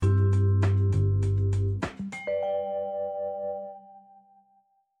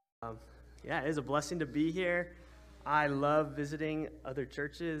Yeah, it is a blessing to be here. I love visiting other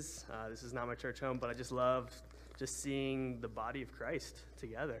churches. This is not my church home, but I just love just seeing the body of Christ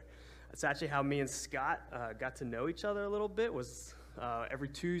together. That's actually how me and Scott got to know each other a little bit. Was every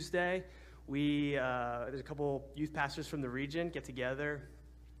Tuesday there's a couple youth pastors from the region get together,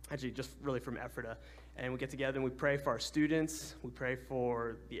 actually just really from Ephrata, and we get together and we pray for our students. We pray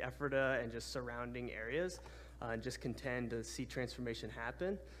for the Ephrata and just surrounding areas, and just contend to see transformation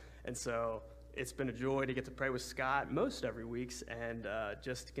happen. And so it's been a joy to get to pray with Scott most every week and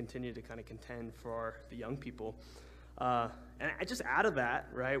just continue to kind of contend for the young people. And I just out of that,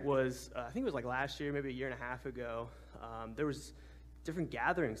 right, was I think it was like last year, maybe a year and a half ago, there was different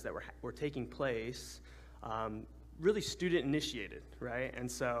gatherings that were taking place, really student initiated, right?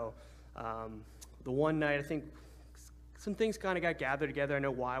 And so the one night, I think some things kind of got gathered together. I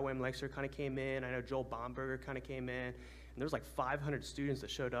know YWAM Lexer kind of came in. I know Joel Bomberger kind of came in. And there was like 500 students that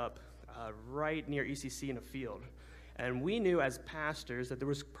showed up right near ECC in a field. And we knew as pastors that there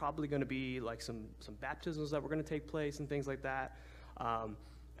was probably going to be like some baptisms that were going to take place and things like that. And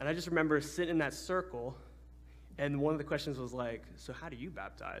I just remember sitting in that circle, and one of the questions was like, so how do you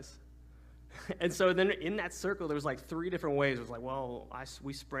baptize? And so then in that circle, there was like 3 different ways. It was like, well,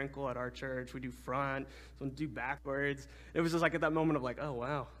 we sprinkle at our church. We do front. Some do backwards. It was just like at that moment of like, oh,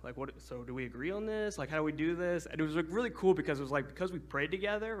 wow. Like, what? So do we agree on this? Like, how do we do this? And it was like really cool because it was like, because we prayed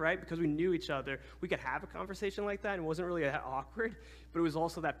together, right? Because we knew each other, we could have a conversation like that. And it wasn't really that awkward. But it was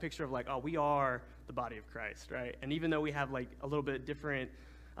also that picture of like, oh, we are the body of Christ, right? And even though we have like a little bit different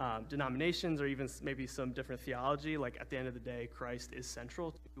denominations or even maybe some different theology, like at the end of the day, Christ is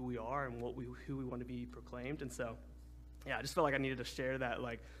central to who we are and who we want to be proclaimed. And so, yeah, I just felt like I needed to share that.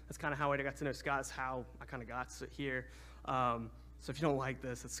 Like, that's kind of how I got to know Scott. It's how I kind of got to here. So if you don't like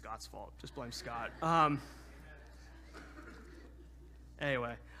this, it's Scott's fault. Just blame Scott.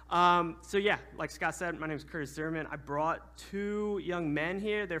 Anyway, so yeah, like Scott said, my name is Curtis Zimmerman. I brought 2 young men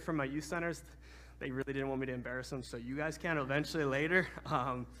here. They're from my youth centers. They really didn't want me to embarrass them, so you guys can eventually later.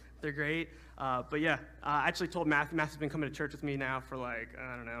 They're great. But yeah, I actually told Matthew. Matthew's been coming to church with me now for like,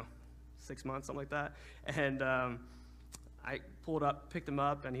 I don't know, 6 months, something like that. And I pulled up, picked him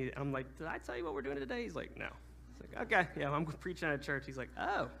up, and I'm like, did I tell you what we're doing today? He's like, no. It's like, okay, yeah, I'm preaching at a church. He's like,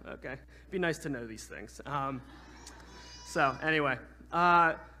 oh, okay. It'd be nice to know these things. So anyway,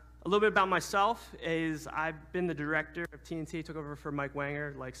 a little bit about myself is I've been the director of TNT, took over for Mike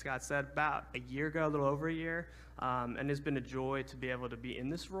Wanger, like Scott said, about a year ago, a little over a year, and it's been a joy to be able to be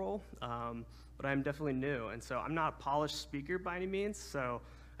in this role, but I'm definitely new, and so I'm not a polished speaker by any means, so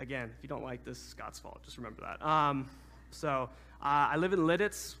again, if you don't like this, it's Scott's fault, just remember that. I live in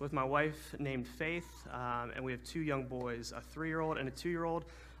Lidditz with my wife named Faith, and we have 2 young boys, a 3-year-old and a 2-year-old.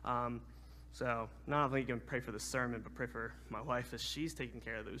 So not only can pray for the sermon, but pray for my wife as she's taking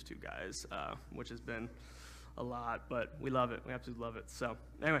care of those 2 guys, which has been a lot, but we love it. We absolutely love it. So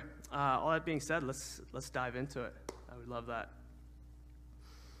anyway, all that being said, let's dive into it. I would love that.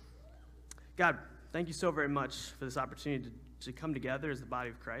 God, thank you so very much for this opportunity to come together as the body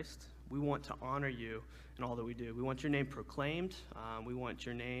of Christ. We want to honor you in all that we do. We want your name proclaimed. We want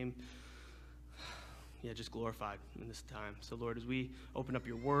your name just glorified in this time. So, Lord, as we open up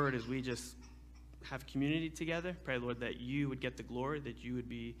your word, as we just have community together, pray, Lord, that you would get the glory, that you would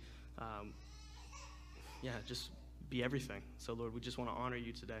be, just be everything. So, Lord, we just want to honor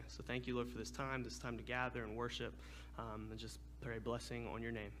you today. So thank you, Lord, for this time to gather and worship, and just pray a blessing on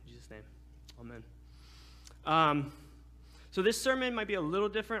your name. In Jesus' name, amen. So this sermon might be a little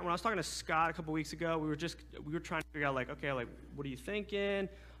different. When I was talking to Scott a couple weeks ago, we were trying to figure out, like, okay, like, what are you thinking?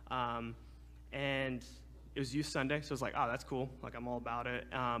 And it was Youth Sunday, so it was like, oh, that's cool. Like, I'm all about it.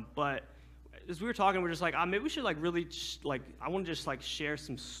 But as we were talking, we were just like, maybe we should, like, really, I want to just, like, share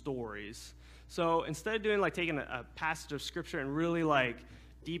some stories. So instead of doing, like, taking a passage of Scripture and really, like,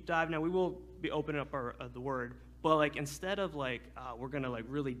 deep dive, now we will be opening up the Word, but, like, instead of, like, we're going to, like,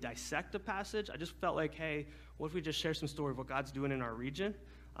 really dissect a passage, I just felt like, hey, what if we just share some story of what God's doing in our region?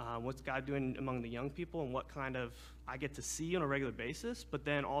 What's God doing among the young people, and what kind of I get to see on a regular basis, but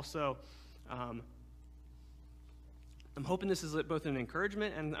then also I'm hoping this is both an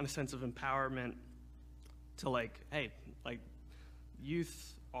encouragement and a sense of empowerment to, like, hey, like,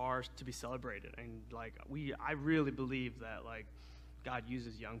 youth are to be celebrated, and, like, I really believe that, like, God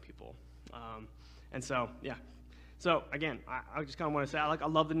uses young people, and so yeah. So again, I just kind of want to say, I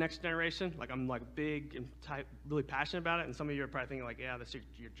love the next generation. Like, I'm, like, big and really passionate about it. And some of you are probably thinking, like, yeah, that's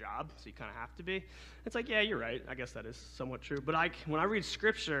your job, so you kind of have to be. It's like, yeah, you're right. I guess that is somewhat true. But when I read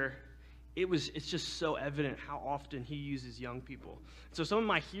Scripture, it's just so evident how often he uses young people. So some of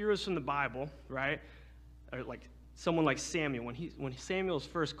my heroes from the Bible, right, are like someone like Samuel. When Samuel is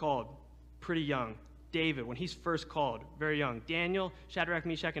first called, pretty young. David, when he's first called, very young. Daniel, Shadrach,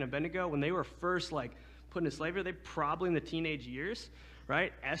 Meshach, and Abednego, when they were first like put into slavery, they probably in the teenage years,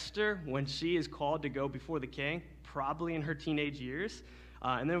 right? Esther, when she is called to go before the king, probably in her teenage years.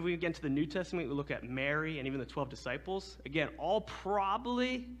 And then when we get into the New Testament, we look at Mary and even the 12 disciples. Again, all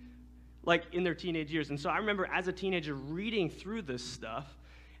probably like in their teenage years. And so I remember as a teenager reading through this stuff,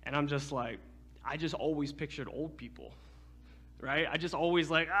 and I'm just like, I just always pictured old people, right? I just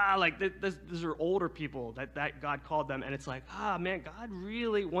always like, these are older people that God called them. And it's like, man, God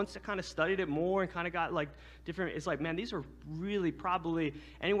really, once I kind of studied it more and kind of got like different, it's like, man, these are really probably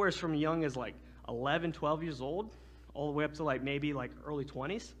anywhere from young as like 11, 12 years old, all the way up to like maybe like early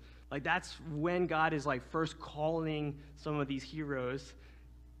 20s. Like that's when God is like first calling some of these heroes.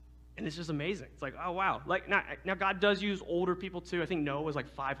 And it's just amazing. It's like, oh, wow. Like now God does use older people too. I think Noah was like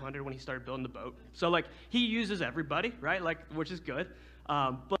 500 when he started building the boat. So like he uses everybody, right? Like, which is good.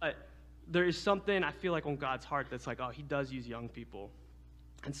 But there is something I feel like on God's heart that's like, oh, he does use young people.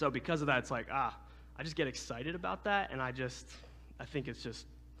 And so because of that, it's like, I just get excited about that. And I think it's just,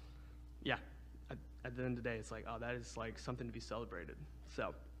 yeah. At the end of the day, it's like, oh, that is like something to be celebrated.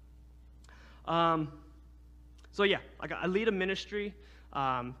 So yeah, like I lead a ministry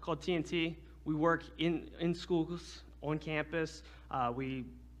called TNT. We work in schools, on campus. We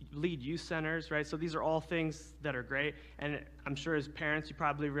lead youth centers, right? So these are all things that are great. And I'm sure as parents, you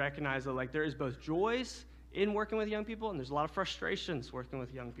probably recognize that like there is both joys in working with young people, and there's a lot of frustrations working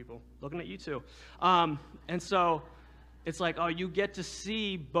with young people. Looking at you too. And so it's like, oh, you get to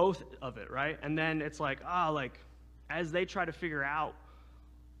see both of it, right? And then it's like, as they try to figure out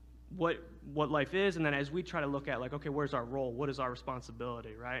what life is, and then as we try to look at like, okay, where's our role? What is our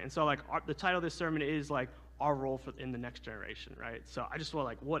responsibility, right? And so like the title of this sermon is like our role in the next generation, right? So I just feel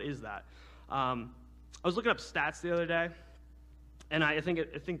like, what is that? I was looking up stats the other day, and I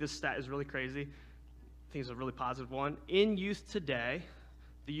think this stat is really crazy. I think it's a really positive one. In youth today,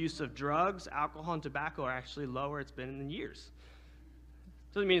 the use of drugs, alcohol, and tobacco are actually lower it's been in years.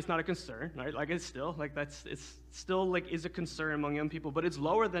 Doesn't mean it's not a concern, right? Like it's still is a concern among young people, but it's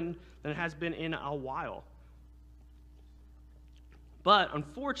lower than it has been in a while. But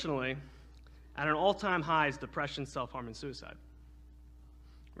unfortunately, at an all-time high is depression, self-harm, and suicide.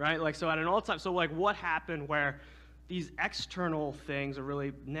 Right? Like so at an all-time, so like what happened where these external things are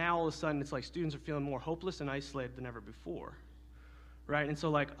really now all of a sudden it's like students are feeling more hopeless and isolated than ever before. Right? And so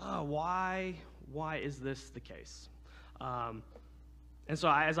like, why is this the case? And so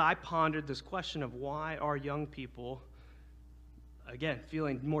as I pondered this question of why are young people, again,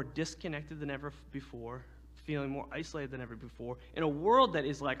 feeling more disconnected than ever before, feeling more isolated than ever before, in a world that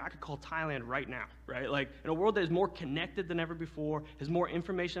is like, I could call Thailand right now, right? Like, in a world that is more connected than ever before, has more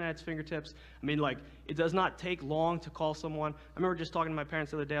information at its fingertips. I mean, like, it does not take long to call someone. I remember just talking to my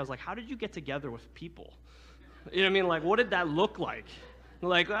parents the other day, I was like, how did you get together with people? You know what I mean? Like, what did that look like?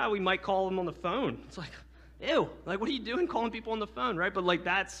 Like, we might call them on the phone. It's like, ew, like, what are you doing calling people on the phone, right? But, like,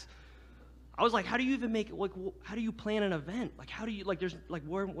 I was like, how do you even make it, like, how do you plan an event? Like, how do you, like, there's, like,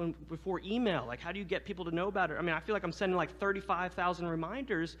 before email, like, how do you get people to know about it? I mean, I feel like I'm sending, like, 35,000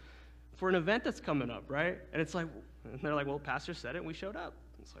 reminders for an event that's coming up, right? And it's like, and they're like, well, pastor said it, and we showed up.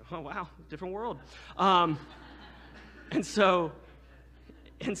 It's like, oh, wow, different world. And so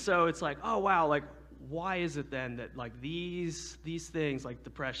it's like, oh, wow, like, why is it then that, like, these things, like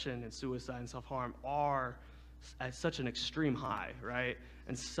depression and suicide and self-harm, are at such an extreme high, right?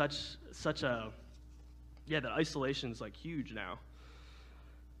 And such a, the isolation is like huge now.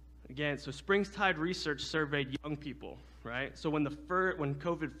 Again, so Springtide Research surveyed young people, right? So when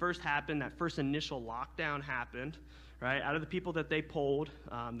COVID first happened, that first initial lockdown happened, right? Out of the people that they polled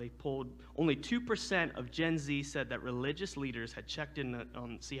only 2% of Gen Z said that religious leaders had checked in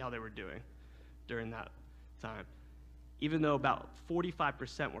on see how they were doing during that time, even though about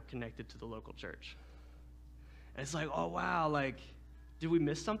 45% were connected to the local church. And it's like, oh, wow, like, did we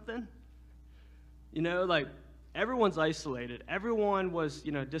miss something? You know, like, everyone's isolated. Everyone was,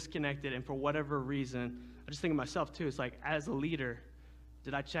 disconnected, and for whatever reason, I just think of myself, too. It's like, as a leader,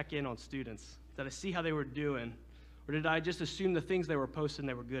 did I check in on students? Did I see how they were doing? Or did I just assume the things they were posting,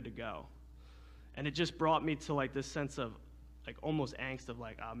 they were good to go? And it just brought me to, like, this sense of, like, almost angst of,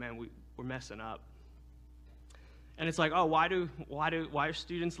 like, oh, man, we're messing up. And it's like, oh, why are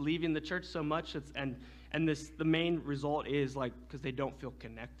students leaving the church so much? And the main result is like because they don't feel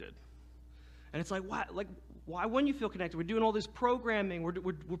connected. And it's like, why wouldn't you feel connected? We're doing all this programming.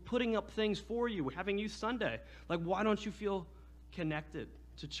 We're putting up things for you. We're having Youth Sunday. Like, why don't you feel connected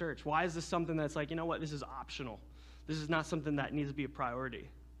to church? Why is this something that's like, you know what? This is optional. This is not something that needs to be a priority.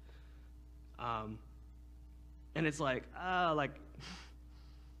 And it's like, I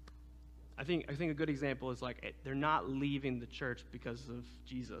I think a good example is like they're not leaving the church because of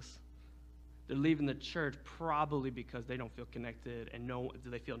Jesus. They're leaving the church probably because they don't feel connected and do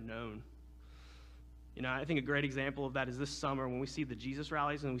they feel known. You know, I think a great example of that is this summer when we see the Jesus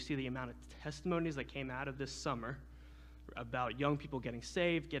rallies and we see the amount of testimonies that came out of this summer about young people getting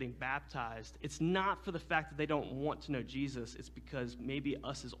saved, getting baptized. It's not for the fact that they don't want to know Jesus. It's because maybe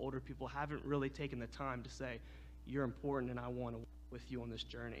us as older people haven't really taken the time to say, you're important and I want to walk with you on this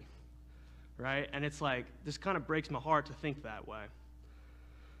journey, right? And it's like, this kind of breaks my heart to think that way.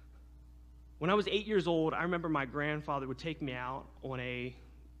 When I was 8 years old, I remember my grandfather would take me out on a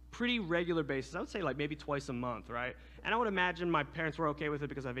pretty regular basis. I would say like maybe twice a month, right? And I would imagine my parents were okay with it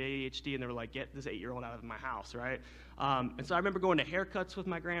because I have ADHD and they were like, get this 8-year-old out of my house, right? And so I remember going to haircuts with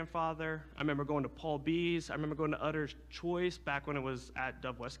my grandfather. I remember going to Paul B's. I remember going to Utter's Choice back when it was at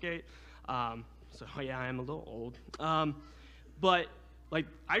Dove Westgate. So yeah, I am a little old. But like,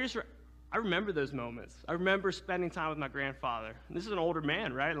 I remember those moments. I remember spending time with my grandfather. And this is an older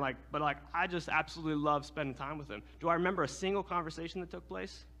man, right? But I just absolutely love spending time with him. Do I remember a single conversation that took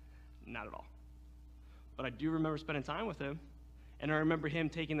place? Not at all. But I do remember spending time with him, and I remember him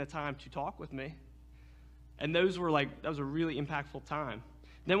taking the time to talk with me. And that was a really impactful time.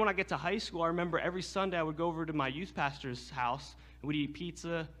 Then when I get to high school, I remember every Sunday I would go over to my youth pastor's house, and we'd eat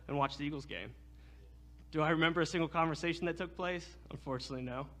pizza and watch the Eagles game. Do I remember a single conversation that took place? Unfortunately,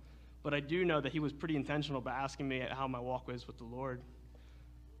 no. But I do know that he was pretty intentional by asking me how my walk was with the Lord.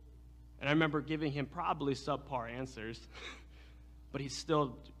 And I remember giving him probably subpar answers, but he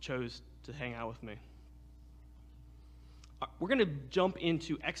still chose to hang out with me. We're going to jump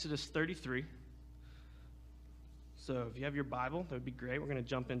into Exodus 33. So if you have your Bible, that would be great. We're going to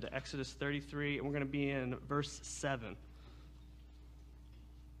jump into Exodus 33, and we're going to be in verse 7.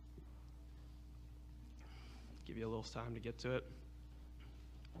 Give you a little time to get to it.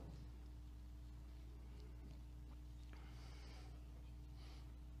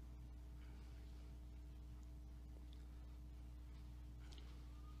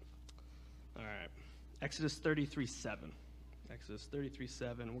 All right. Exodus 33:7. Exodus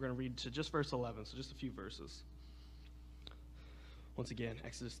 33:7. We're going to read to just verse 11, so just a few verses. Once again,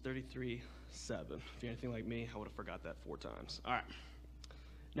 Exodus 33:7. If you're anything like me, I would have forgot that 4 times. All right.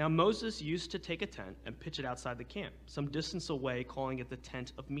 Now Moses used to take a tent and pitch it outside the camp, some distance away, calling it the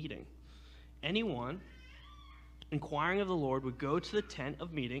tent of meeting. Anyone inquiring of the Lord would go to the tent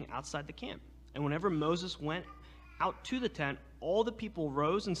of meeting outside the camp. And whenever Moses went out to the tent, all the people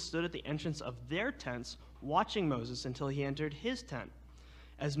rose and stood at the entrance of their tents, watching Moses until he entered his tent.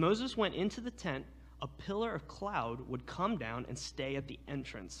 As Moses went into the tent, a pillar of cloud would come down and stay at the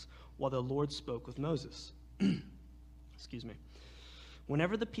entrance while the Lord spoke with Moses. Excuse me.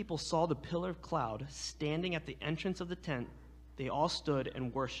 Whenever the people saw the pillar of cloud standing at the entrance of the tent, they all stood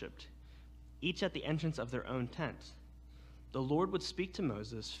and worshipped, each at the entrance of their own tent. The Lord would speak to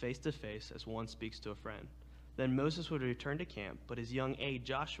Moses face to face as one speaks to a friend. Then Moses would return to camp, but his young aide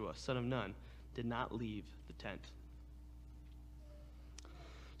Joshua, son of Nun, did not leave the tent.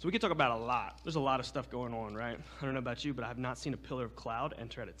 So we could talk about a lot. There's a lot of stuff going on, right? I don't know about you, but I have not seen a pillar of cloud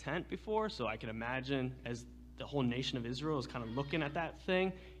enter at a tent before, so I can imagine as the whole nation of Israel is kind of looking at that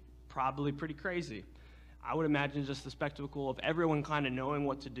thing, probably pretty crazy. I would imagine just the spectacle of everyone kind of knowing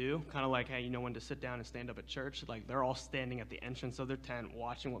what to do, kind of like, hey, you know when to sit down and stand up at church? Like they're all standing at the entrance of their tent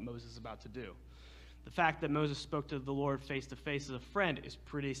watching what Moses is about to do. The fact that Moses spoke to the Lord face to face as a friend is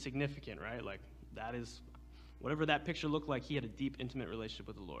pretty significant, right? Like that is, whatever that picture looked like, he had a deep, intimate relationship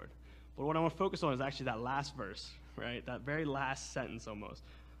with the Lord. But what I want to focus on is actually that last verse, right? That very last sentence almost.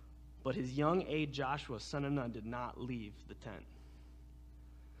 But his young aide Joshua, son of Nun, did not leave the tent.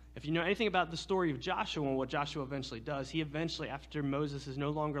 If you know anything about the story of Joshua and what Joshua eventually does, he eventually, after Moses is no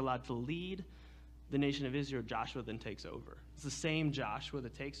longer allowed to lead the nation of Israel, Joshua then takes over. It's the same Joshua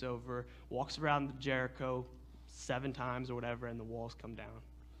that takes over, walks around Jericho 7 times or whatever, and the walls come down.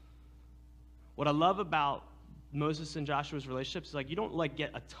 What I love about Moses and Joshua's relationship is like you don't like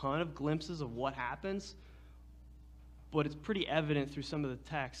get a ton of glimpses of what happens, but it's pretty evident through some of the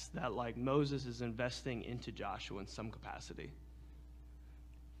texts that like Moses is investing into Joshua in some capacity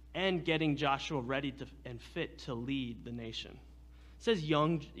and getting Joshua ready to and fit to lead the nation. It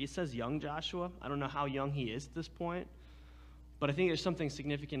says young Joshua. I don't know how young he is at this point, but I think there's something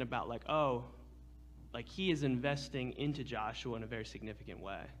significant about like he is investing into Joshua in a very significant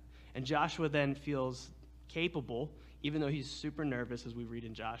way. And Joshua then feels capable, even though he's super nervous, as we read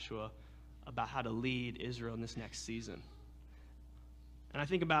in Joshua, about how to lead Israel in this next season. And I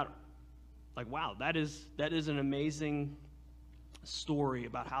think about, like, wow, that is an amazing story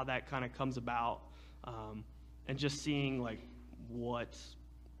about how that kind of comes about, and just seeing, like, what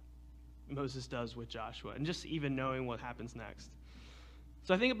Moses does with Joshua, and just even knowing what happens next.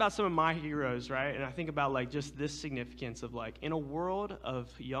 So I think about some of my heroes, right? And I think about like just this significance of like, in a world of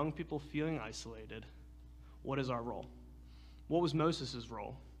young people feeling isolated, what is our role? What was Moses'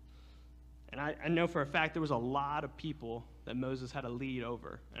 role? And I know for a fact there was a lot of people that Moses had to lead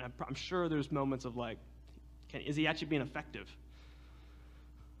over. And I'm sure there's moments of like, is he actually being effective?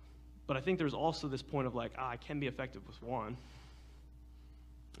 But I think there's also this point of like, I can be effective with one.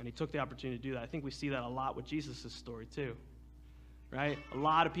 And he took the opportunity to do that. I think we see that a lot with Jesus' story too, right? A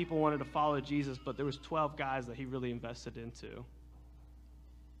lot of people wanted to follow Jesus, but there was 12 guys that he really invested into.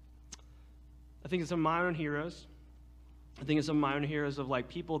 I think of some of my own heroes. I think of some of my own heroes of like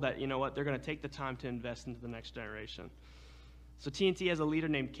people that, you know what, they're going to take the time to invest into the next generation. So TNT has a leader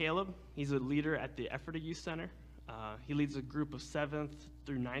named Caleb. He's a leader at the Ephrata Youth Center. He leads a group of 7th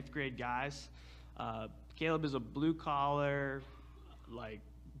through 9th grade guys. Caleb is a blue-collar, like,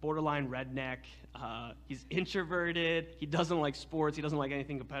 borderline redneck. He's introverted. He doesn't like sports. He doesn't like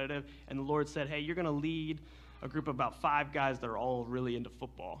anything competitive. And the Lord said, hey, you're going to lead a group of about 5 guys that are all really into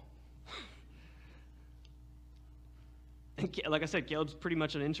football. And like I said, Caleb's pretty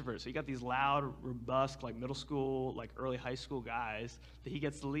much an introvert. So you got these loud, robust, like middle school, like early high school guys that he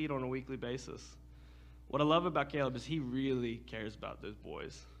gets to lead on a weekly basis. What I love about Caleb is he really cares about those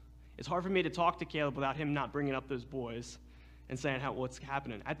boys. It's hard for me to talk to Caleb without him not bringing up those boys and saying what's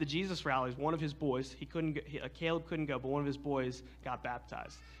happening. At the Jesus rallies, one of his boys, Caleb couldn't go, but one of his boys got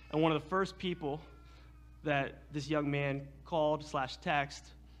baptized. And one of the first people that this young man called/text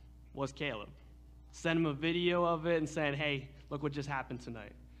was Caleb. Sent him a video of it and saying, hey, look what just happened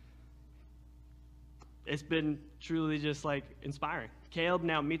tonight. It's been truly just like inspiring. Caleb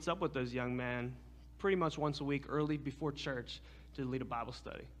now meets up with those young men pretty much once a week early before church to lead a Bible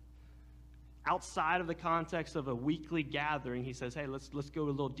study. Outside of the context of a weekly gathering, he says, hey, let's go a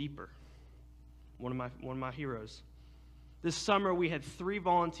little deeper. One of my heroes. This summer, we had 3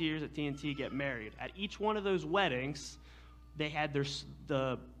 volunteers at TNT get married. At each one of those weddings, they had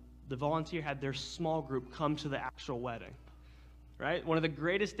the volunteer had their small group come to the actual wedding, right? One of the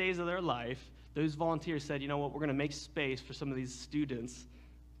greatest days of their life, those volunteers said, you know what, we're going to make space for some of these students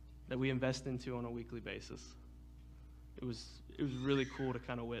that we invest into on a weekly basis. It was really cool to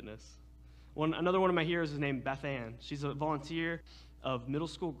kind of witness. Another one of my heroes is named Beth Ann. She's a volunteer of middle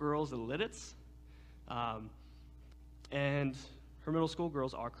school girls at Lidditz. And her middle school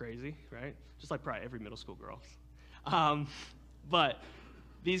girls are crazy, right? Just like probably every middle school girl. But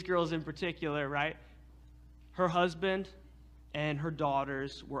these girls in particular, right? Her husband and her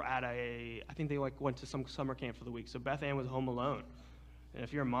daughters were at I think they like went to some summer camp for the week. So Beth Ann was home alone. And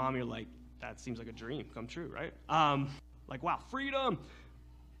if you're a mom, you're like, that seems like a dream come true, right? Like, wow, freedom.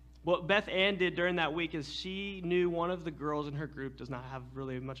 What Beth Ann did during that week is she knew one of the girls in her group does not have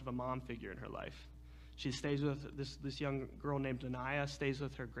really much of a mom figure in her life. She stays with this young girl named Anaya, stays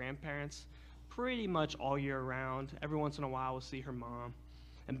with her grandparents pretty much all year round. Every once in a while, we'll see her mom.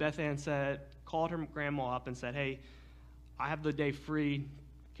 And Beth Ann called her grandma up and said, hey, I have the day free.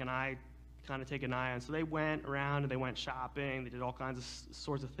 Can I kind of take Anaya? And so they went around and they went shopping. They did all kinds of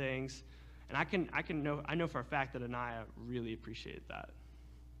sorts of things. And I know for a fact that Anaya really appreciated that.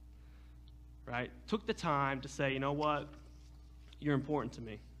 Right? Took the time to say, you know what? You're important to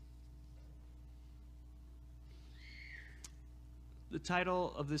me. The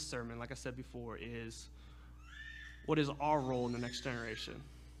title of this sermon, like I said before, is what is our role in the next generation?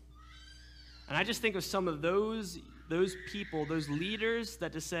 And I just think of some of those people, those leaders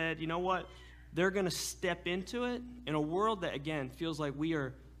that just said, you know what? They're going to step into it in a world that, again, feels like we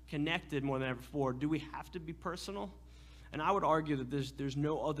are connected more than ever before. Do we have to be personal? And I would argue that there's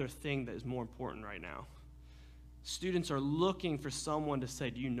no other thing that is more important right now. Students are looking for someone to say,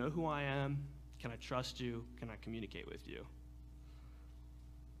 do you know who I am? Can I trust you? Can I communicate with you?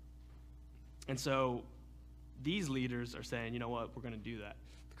 And so these leaders are saying, you know what, we're going to do that.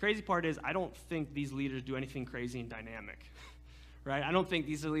 The crazy part is I don't think these leaders do anything crazy and dynamic, right? I don't think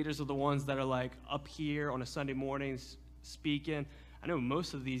these leaders are the ones that are like up here on a Sunday morning speaking. I know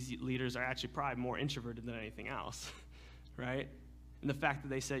most of these leaders are actually probably more introverted than anything else, right? And the fact that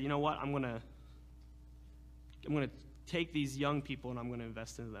they said, you know what, I'm going to take these young people and I'm going to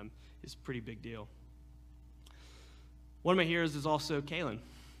invest into them is a pretty big deal. One of my heroes is also Kaylin.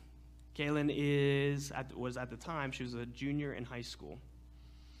 Kaylin was at the time, she was a junior in high school.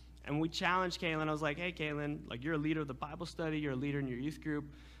 And we challenged Kaylin. I was like, hey, Kaylin, like you're a leader of the Bible study, you're a leader in your youth group.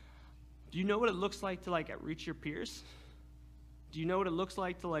 Do you know what it looks like to like reach your peers? Do you know what it looks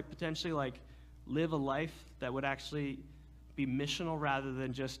like to like potentially like live a life that would actually be missional rather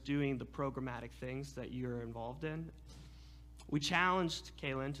than just doing the programmatic things that you're involved in? We challenged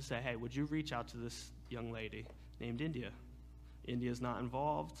Kaylin to say, hey, would you reach out to this young lady named India? India's not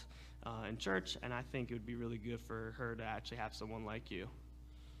involved in church, and I think it would be really good for her to actually have someone like you.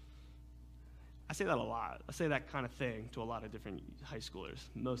 I say that a lot. I say that kind of thing to a lot of different high schoolers.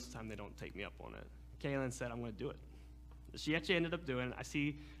 Most of the time, they don't take me up on it. Kaylin said, I'm going to do it. She actually ended up doing it. I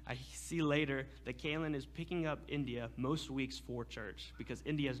see later that Kaylin is picking up India most weeks for church because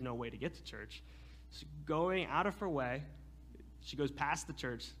India has no way to get to church. She's going out of her way. She goes past the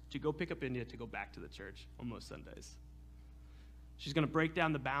church to go pick up India to go back to the church on most Sundays. She's going to break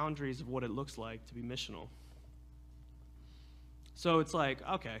down the boundaries of what it looks like to be missional. So it's like,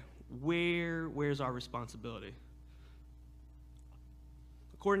 okay, where's our responsibility?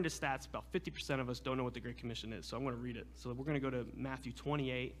 According to stats, about 50% of us don't know what the Great Commission is, so I'm going to read it. So we're going to go to Matthew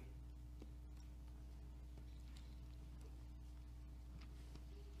 28.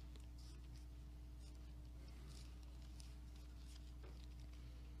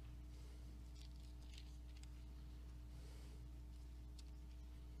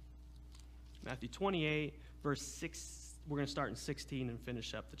 Matthew 28, verse 6, we're going to start in 16 and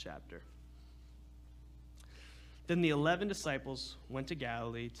finish up the chapter. Then the 11 disciples went to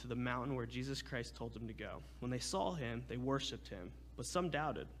Galilee, to the mountain where Jesus Christ told them to go. When they saw him, they worshipped him, but some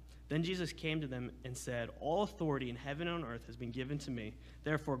doubted. Then Jesus came to them and said, all authority in heaven and on earth has been given to me.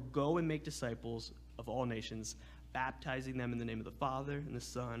 Therefore, go and make disciples of all nations, baptizing them in the name of the Father, and the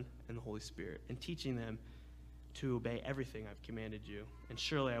Son, and the Holy Spirit, and teaching them to obey everything I've commanded you. And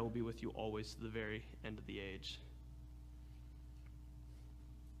surely I will be with you always to the very end of the age.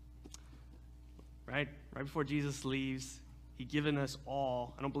 Right before Jesus leaves, he'd given us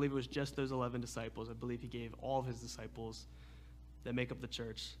all, I don't believe it was just those 11 disciples, I believe he gave all of his disciples that make up the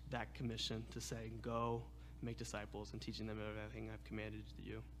church that commission to say, go make disciples and teaching them everything I've commanded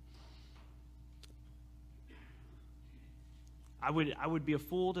you. I would be a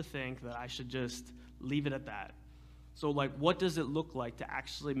fool to think that I should just leave it at that. So like, what does it look like to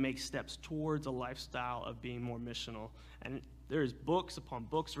actually make steps towards a lifestyle of being more missional? And there's books upon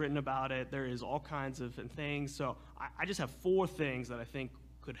books written about it. There is all kinds of things. So I just have 4 things that I think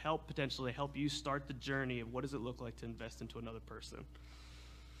could potentially help you start the journey of what does it look like to invest into another person.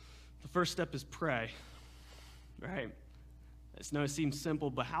 The first step is pray, right? It seems simple,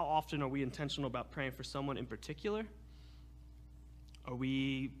 but how often are we intentional about praying for someone in particular? Do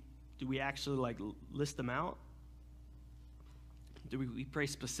we actually list them out? Do we pray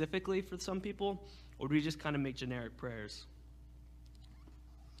specifically for some people, or do we just kind of make generic prayers?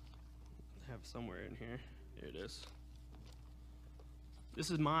 I have somewhere in here. Here it is. This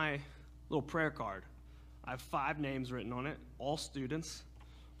is my little prayer card. I have 5 names written on it, all students,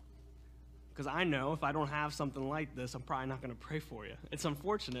 because I know if I don't have something like this, I'm probably not going to pray for you. It's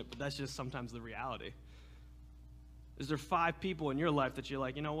unfortunate, but that's just sometimes the reality. Is there 5 people in your life that you're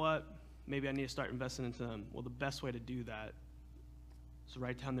like, you know what, maybe I need to start investing into them? Well, the best way to do that is to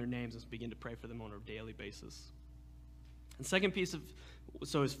write down their names and begin to pray for them on a daily basis. And second piece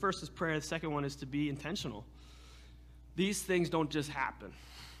so his first is prayer, the second one is to be intentional. These things don't just happen.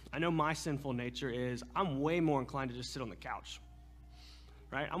 I know my sinful nature is I'm way more inclined to just sit on the couch,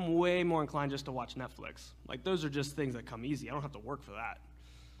 right? I'm way more inclined just to watch Netflix. Like, those are just things that come easy. I don't have to work for that.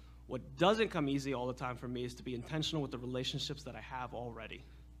 What doesn't come easy all the time for me is to be intentional with the relationships that I have already.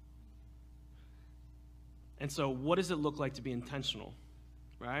 And so what does it look like to be intentional,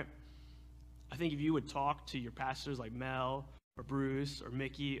 right? I think if you would talk to your pastors like Mel or Bruce or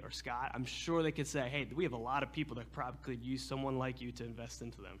Mickey or Scott, I'm sure they could say, hey, we have a lot of people that probably could use someone like you to invest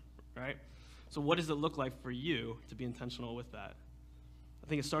into them, right? So what does it look like for you to be intentional with that? I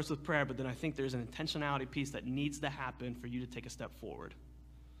think it starts with prayer, but then I think there's an intentionality piece that needs to happen for you to take a step forward.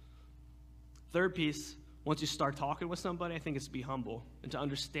 Third piece, once you start talking with somebody, I think it's to be humble and to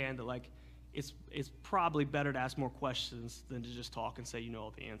understand that it's probably better to ask more questions than to just talk and say you know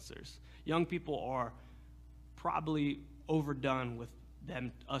all the answers. Young people are probably overdone with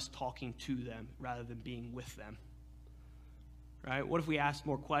us talking to them rather than being with them, right? What if we asked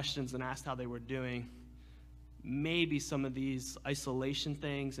more questions and asked how they were doing? Maybe some of these isolation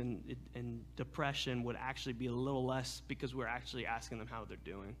things and depression would actually be a little less because we're actually asking them how they're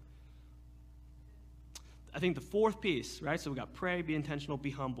doing. I think the fourth piece, right? So we got pray, be intentional, be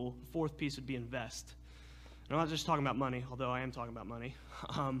humble. The fourth piece would be invest. And I'm not just talking about money, although I am talking about money.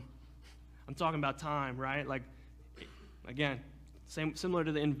 I'm talking about time, right? Again, similar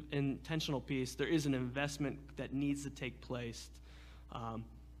to the intentional piece, there is an investment that needs to take place.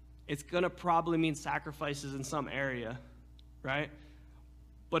 It's going to probably mean sacrifices in some area, right?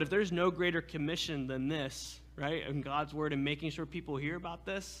 But if there's no greater commission than this, right, in God's word and making sure people hear about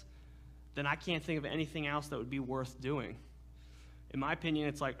this, then I can't think of anything else that would be worth doing. In my opinion,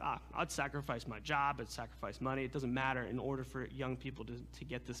 it's like, I'd sacrifice my job, I'd sacrifice money, it doesn't matter in order for young people to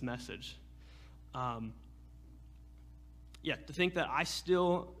get this message. To think that I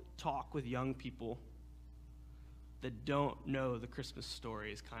still talk with young people that don't know the Christmas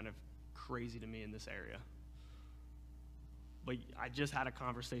story is kind of crazy to me in this area. But I just had a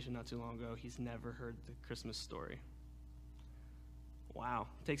conversation not too long ago. He's never heard the Christmas story. Wow.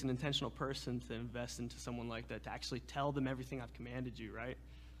 It takes an intentional person to invest into someone like that, to actually tell them everything I've commanded you, right?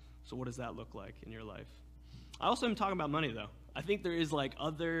 So what does that look like in your life? I also am talking about money, though. I think there is like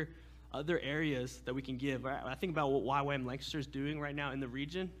other areas that we can give. Right? I think about what YWAM Lancaster is doing right now in the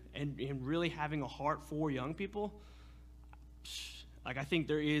region and really having a heart for young people. Like, I think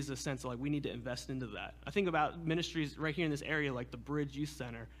there is a sense of, like, we need to invest into that. I think about ministries right here in this area, like the Bridge Youth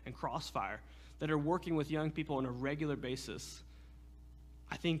Center and Crossfire, that are working with young people on a regular basis.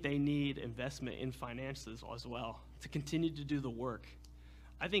 I think they need investment in finances as well to continue to do the work.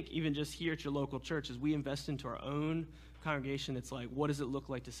 I think even just here at your local church, as we invest into our own congregation, it's like, what does it look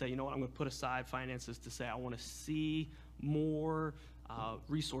like to say, you know what, I'm going to put aside finances to say I want to see more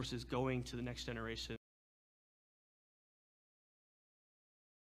resources going to the next generation.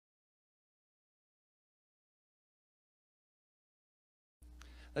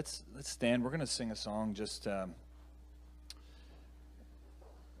 Let's stand. We're going to sing a song, just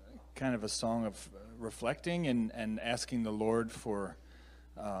kind of a song of reflecting and asking the Lord for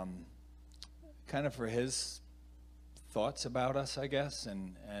kind of for His thoughts about us, I guess,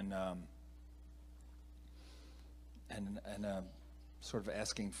 and sort of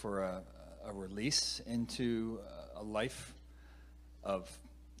asking for a release into a life of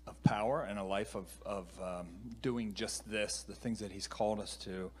power and a life of doing just this, the things that He's called us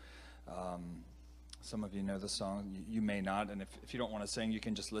to. Some of you know the song, you may not, and if you don't want to sing, you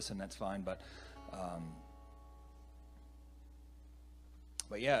can just listen, that's fine. But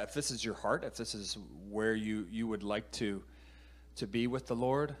yeah, if this is your heart, if this is where you would like to be with the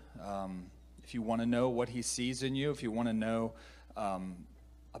Lord, if you want to know what He sees in you, if you want to know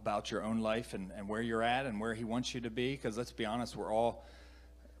about your own life and where you're at and where He wants you to be, because let's be honest,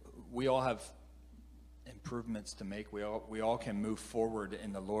 we all have improvements to make. We all can move forward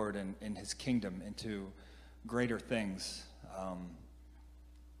in the Lord and in His kingdom into greater things.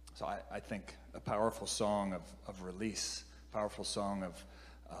 So I think a powerful song of release, powerful song of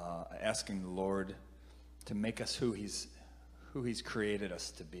asking the Lord to make us who He's created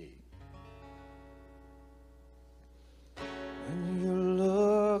us to be. When you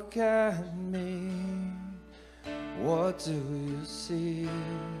look at me, what do you see?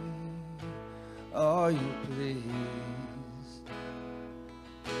 Are you pleased?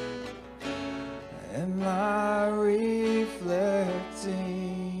 Am I reflecting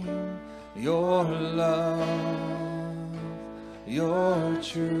your love, your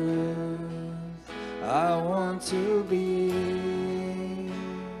truth? I want to be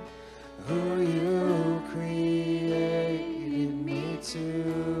who you created me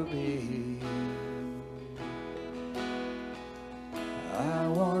to be. I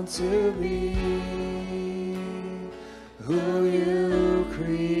want to be who you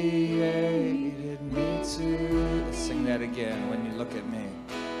created me to. Let's sing that again. When you look at me.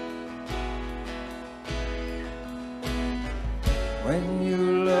 When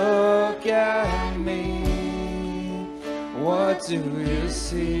you look at me, what do you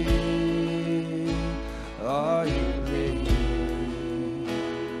see? Are you pleased?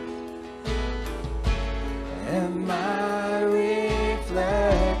 Am I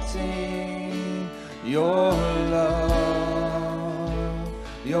reflecting your love,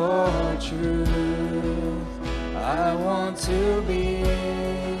 your truth? I want to be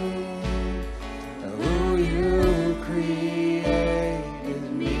who you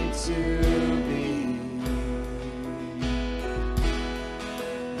created me to be.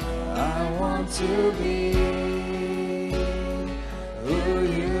 I want to be who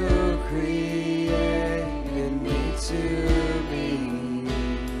you created me to be.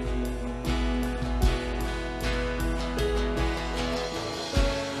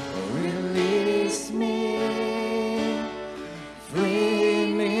 Release me, free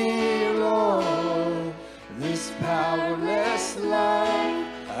me, Lord. This powerless life,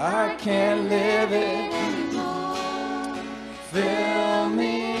 I can't live it anymore. Fill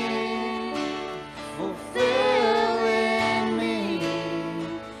me, fulfill in me,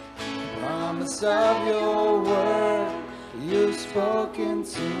 promise of your word you've spoken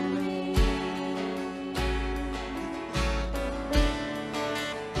to me.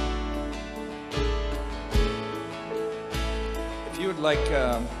 If you would like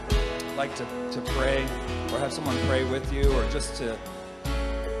like to pray or have someone pray with you, or just to,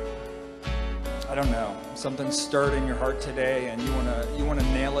 I don't know, something stirred in your heart today and you wanna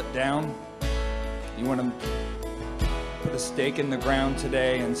nail it down, you want to put a stake in the ground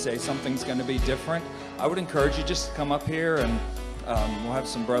today and say something's going to be different, I would encourage you just to come up here, and we'll have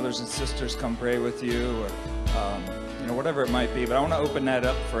some brothers and sisters come pray with you, or whatever it might be. But I want to open that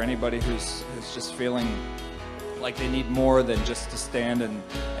up for anybody who's just feeling like they need more than just to stand and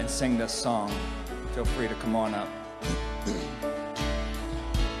sing this song. Feel free to come on up.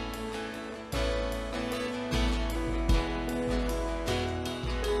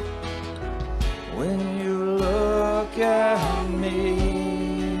 When you look at me,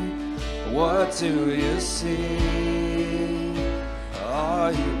 what do you see?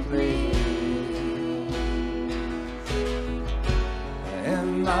 Are you pleased?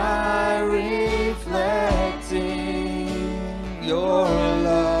 Am I reflecting your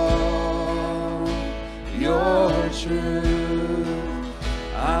love, your truth?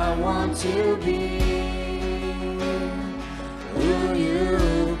 I want to be who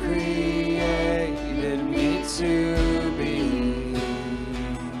you created me to be.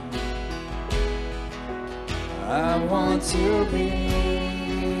 I want to be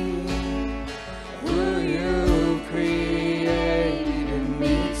who you created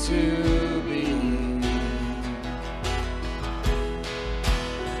me to be.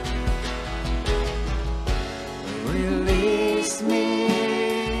 Release me,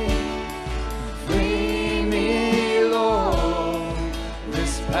 free me, Lord.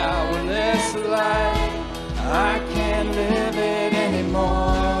 This powerless life, I can't live it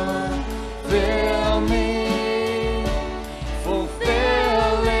anymore. Fill me,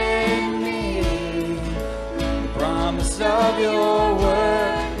 fulfill in me the promise of your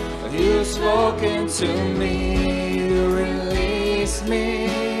word. You've spoken to me. Release me,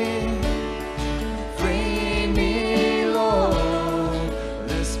 free me, Lord.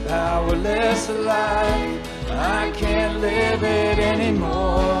 This powerless life, I can't live it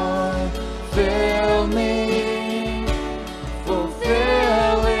anymore. Fill me,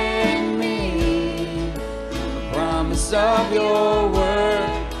 fulfill in me the promise of your word.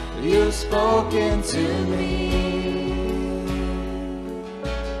 You've spoken to me.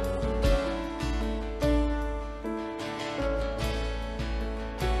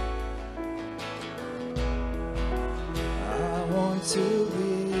 I want to be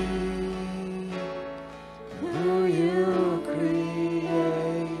who you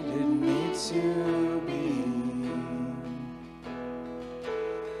created me to be.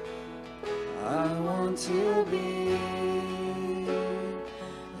 I want to be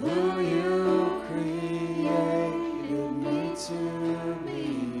who you created me to be.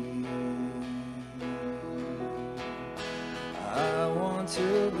 I want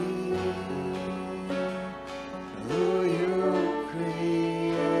to be who you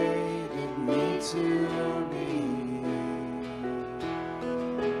created me to be.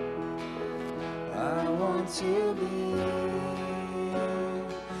 I want to be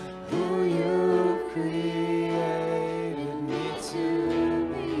who you created me to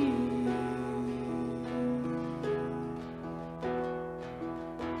be.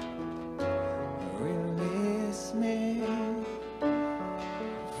 Release me,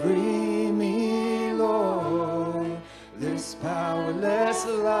 free me, Lord. This powerless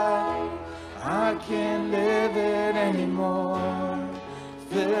life, I can't live it anymore.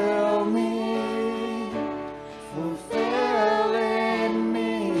 Fill me, fulfill in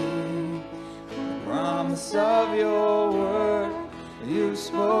me the promise of your word. You've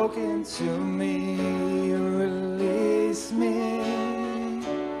spoken to me. Release me,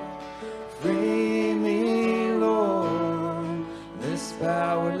 free me, Lord. This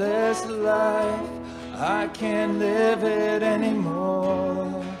powerless life, I can't live it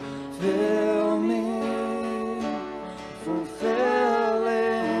anymore. Fill me, fulfill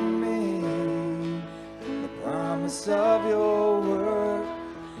in me the promise of your word.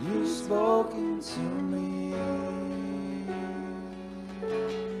 You've spoken to me.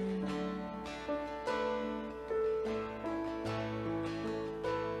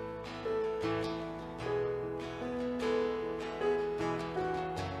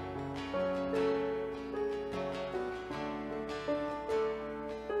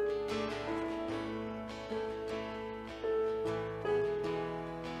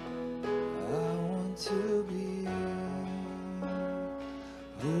 To be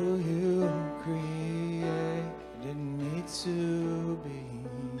who you created me to be.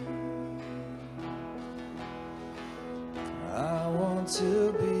 I want to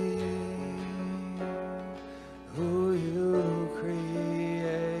be who you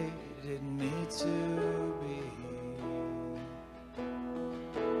created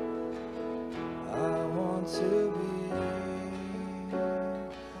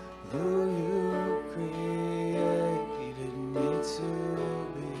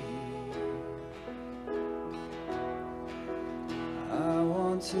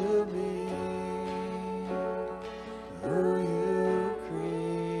to be who you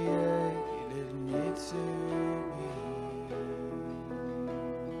created me to be.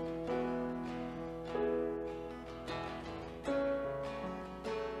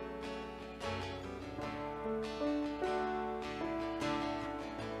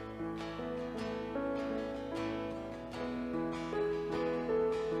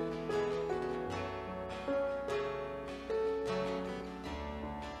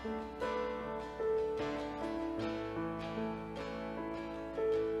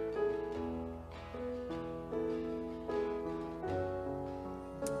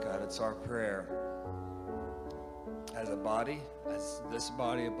 It's our prayer as a body, as this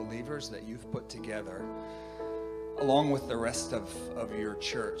body of believers that you've put together, along with the rest of your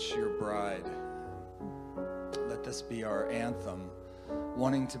church, your bride. Let this be our anthem,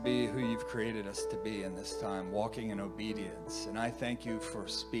 wanting to be who you've created us to be in this time, walking in obedience. And I thank you for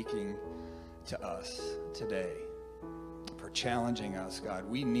speaking to us today, for challenging us, God.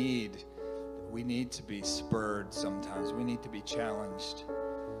 We need to be spurred sometimes. We need to be challenged.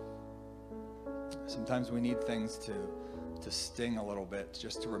 Sometimes we need things to sting a little bit,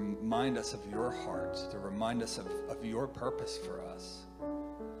 just to remind us of your heart, to remind us of your purpose for us.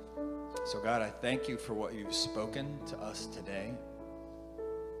 So God, I thank you for what you've spoken to us today.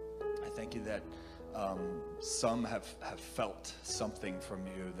 I thank you that some have felt something from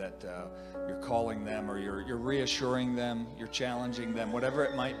you, that you're calling them, or you're reassuring them, you're challenging them, whatever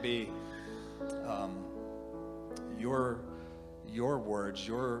it might be. Your words,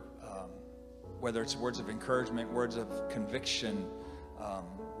 whether it's words of encouragement, words of conviction,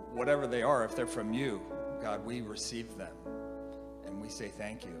 whatever they are, if they're from you, God, we receive them and we say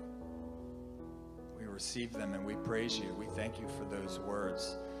thank you. We receive them and we praise you. We thank you for those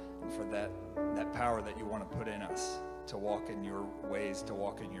words and for that power that you want to put in us to walk in your ways, to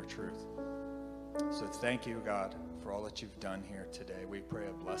walk in your truth. So thank you, God, for all that you've done here today. We pray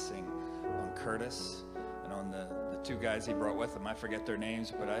a blessing on Curtis and on the two guys he brought with him. I forget their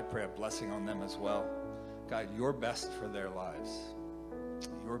names, but I pray a blessing on them as well. God, your best for their lives.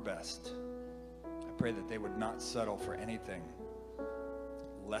 Your best. I pray that they would not settle for anything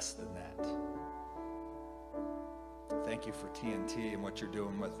less than that. Thank you for TNT and what you're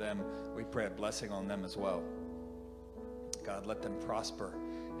doing with them. We pray a blessing on them as well. God, let them prosper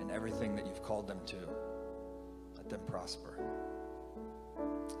in everything that you've called them to. Let them prosper.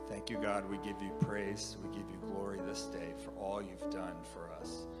 Thank you, God. We give you praise. We give you glory this day for all you've done for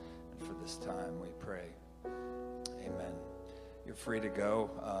us and for this time. We pray. Amen. You're free to go.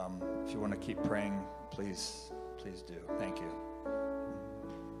 If you want to keep praying, please do. Thank you.